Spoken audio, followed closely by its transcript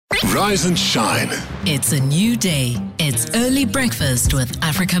Rise and shine. It's a new day. It's early breakfast with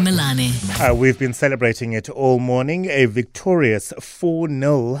Africa Milani. We've been celebrating it all morning. A victorious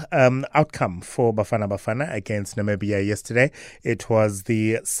 4-0 outcome for Bafana Bafana against Namibia yesterday. It was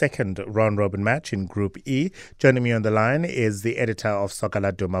the second round-robin match in Group E. Joining me on the line is the editor of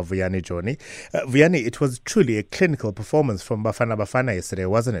Sokala Duma, Vuyani Joni. Vuyani, it was truly a clinical performance from Bafana Bafana yesterday,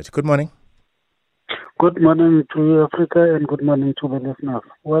 wasn't it? Good morning. Good morning to you, Africa, and good morning to the listeners.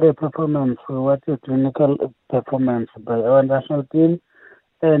 What a performance, what a clinical performance by our national team,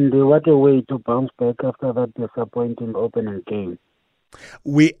 and what a way to bounce back after that disappointing opening game.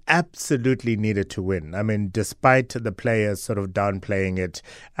 We absolutely needed to win. I mean, despite the players sort of downplaying it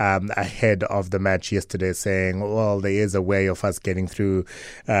ahead of the match yesterday, saying, well, there is a way of us getting through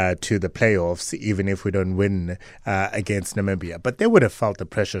to the playoffs, even if we don't win against Namibia. But they would have felt the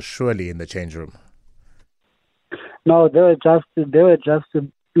pressure surely in the change room. No, they were just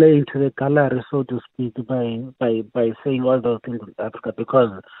playing to the gallery, so to speak, by saying all those things in Africa, because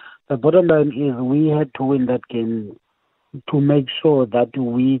the bottom line is we had to win that game to make sure that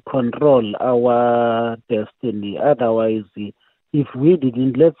we control our destiny. Otherwise, if we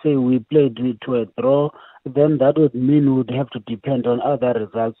didn't, let's say we played to a draw, then that would mean we'd have to depend on other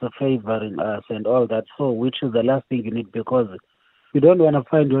results favoring us and all that. So, which is the last thing you need, because you don't want to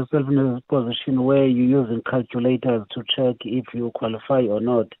find yourself in a position where you're using calculators to check if you qualify or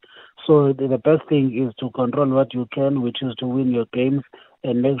not. So the best thing is to control what you can, which is to win your games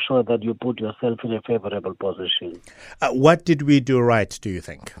and make sure that you put yourself in a favorable position. What did we do right, do you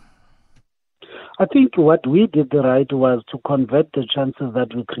think? I think what we did right was to convert the chances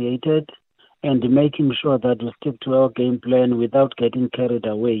that we created and making sure that we stick to our game plan without getting carried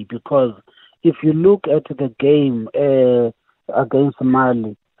away. Because if you look at the game against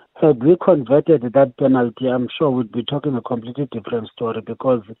Mali, had we converted that penalty, I'm sure we'd be talking a completely different story,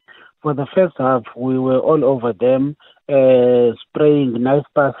 because for the first half, we were all over them, spraying nice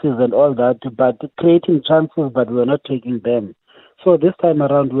passes and all that, but creating chances, but we were not taking them. So this time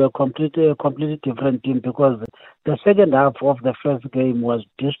around, we are a completely different team, because the second half of the first game was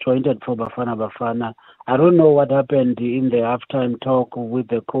disjointed for Bafana Bafana. I don't know what happened in the halftime talk with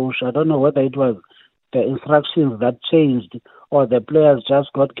the coach. I don't know whether it was the instructions that changed or the players just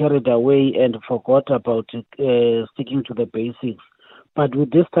got carried away and forgot about sticking to the basics. But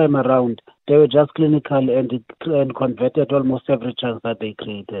with this time around, they were just clinical and converted almost every chance that they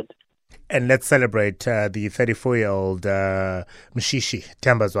created. And let's celebrate the 34-year-old Mshishi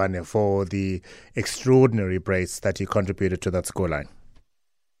Tambazwane for the extraordinary brace that he contributed to that scoreline.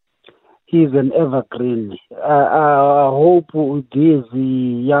 He's an evergreen. I hope these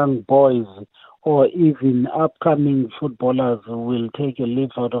young boys or even upcoming footballers will take a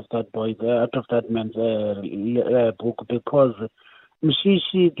leaf out of that man's book, because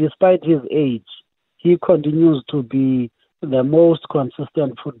Mshishi, despite his age, he continues to be the most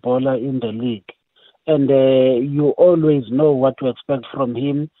consistent footballer in the league. And you always know what to expect from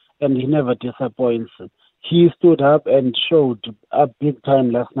him, and he never disappoints. He stood up and showed up big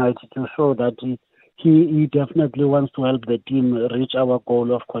time last night to show that he definitely wants to help the team reach our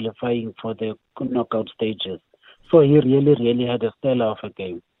goal of qualifying for the knockout stages. So he really had a stellar of a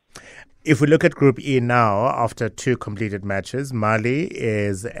game. If we look at Group E now, after two completed matches, Mali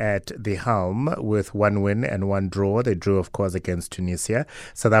is at the helm with one win and one draw. They drew, of course, against Tunisia.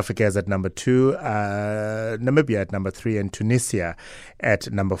 South Africa is at number 2, Namibia at number 3, and Tunisia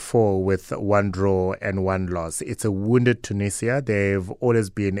at number 4 with one draw and one loss. It's a wounded Tunisia. They've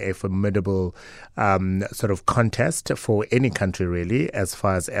always been a formidable sort of contest for any country, really, as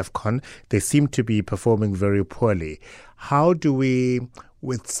far as AFCON. They seem to be performing very poorly. How do we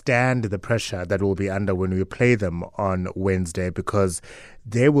withstand the pressure that we'll be under when we play them on Wednesday, because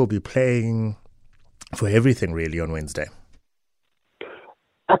they will be playing for everything really on Wednesday?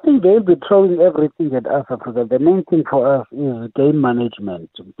 I think they'll be throwing everything at us, Africa. The main thing for us is game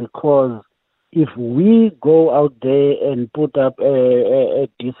management, because if we go out there and put up a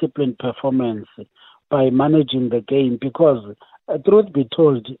disciplined performance by managing the game, because truth be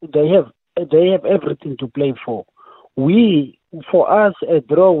told, they have everything to play for. For us, a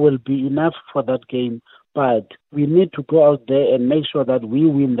draw will be enough for that game, but we need to go out there and make sure that we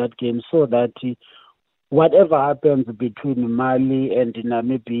win that game, so that whatever happens between Mali and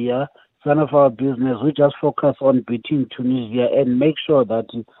Namibia, it's none of our business. We just focus on beating Tunisia and make sure that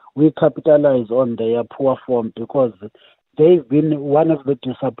we capitalize on their poor form, because they've been one of the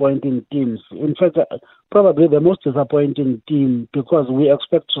disappointing teams. In fact, probably the most disappointing team, because we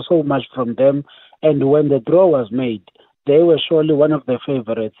expect so much from them. And when the draw was made, they were surely one of the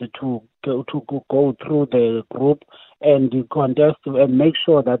favorites to go through the group and contest and make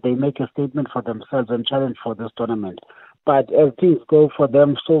sure that they make a statement for themselves and challenge for this tournament. But as things go for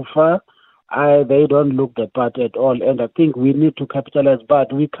them so far, they don't look the part at all. And I think we need to capitalize,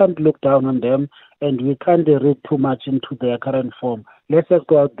 but we can't look down on them and we can't read too much into their current form. Let's just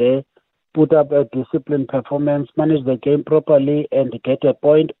go out there, put up a disciplined performance, manage the game properly, and get a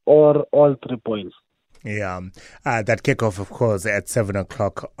point or all 3 points. Yeah, that kickoff, of course, at 7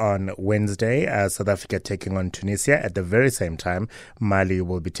 o'clock on Wednesday. South Africa taking on Tunisia. At the very same time, Mali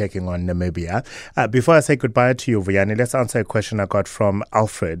will be taking on Namibia. Before I say goodbye to you, Vuyani, let's answer a question I got from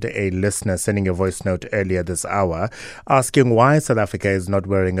Alfred, a listener sending a voice note earlier this hour, asking why South Africa is not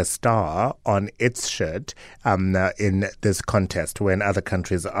wearing a star on its shirt in this contest when other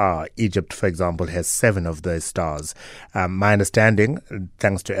countries are. Egypt, for example, has 7 of those stars. My understanding,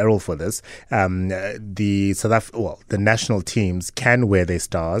 thanks to Errol for this, the national teams can wear their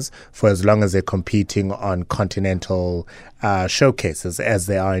stars for as long as they're competing on continental showcases as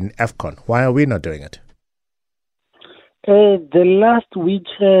they are in AFCON. Why are we not doing it? The last we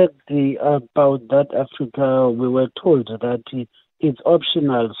checked about that Africa, we were told that it's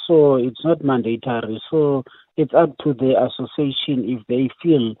optional, so it's not mandatory. So it's up to the association if they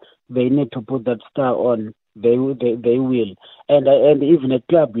feel they need to put that star on. They will, and even at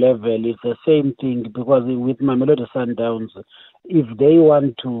club level, it's the same thing because with Mamelodi Sundowns, if they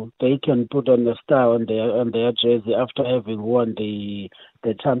want to, they can put on a star on their jersey after having won the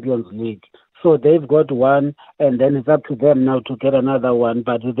Champions League. So they've got one, and then it's up to them now to get another one.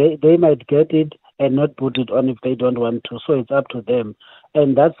 But they might get it and not put it on if they don't want to. So it's up to them,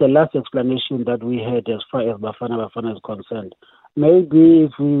 and that's the last explanation that we had as far as Bafana Bafana is concerned. Maybe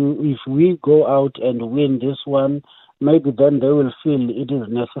if we go out and win this one, maybe then they will feel it is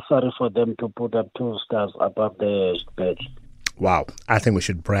necessary for them to put up 2 stars above the badge. Wow, I think we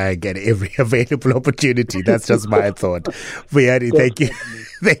should brag at every available opportunity. That's just my thought. Vuyani, thank you.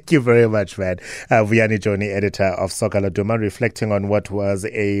 Thank you very much, man. Vuyani Joni, editor of Soccer Laduma, reflecting on what was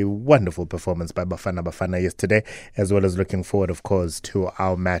a wonderful performance by Bafana Bafana yesterday, as well as looking forward, of course, to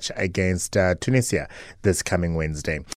our match against Tunisia this coming Wednesday.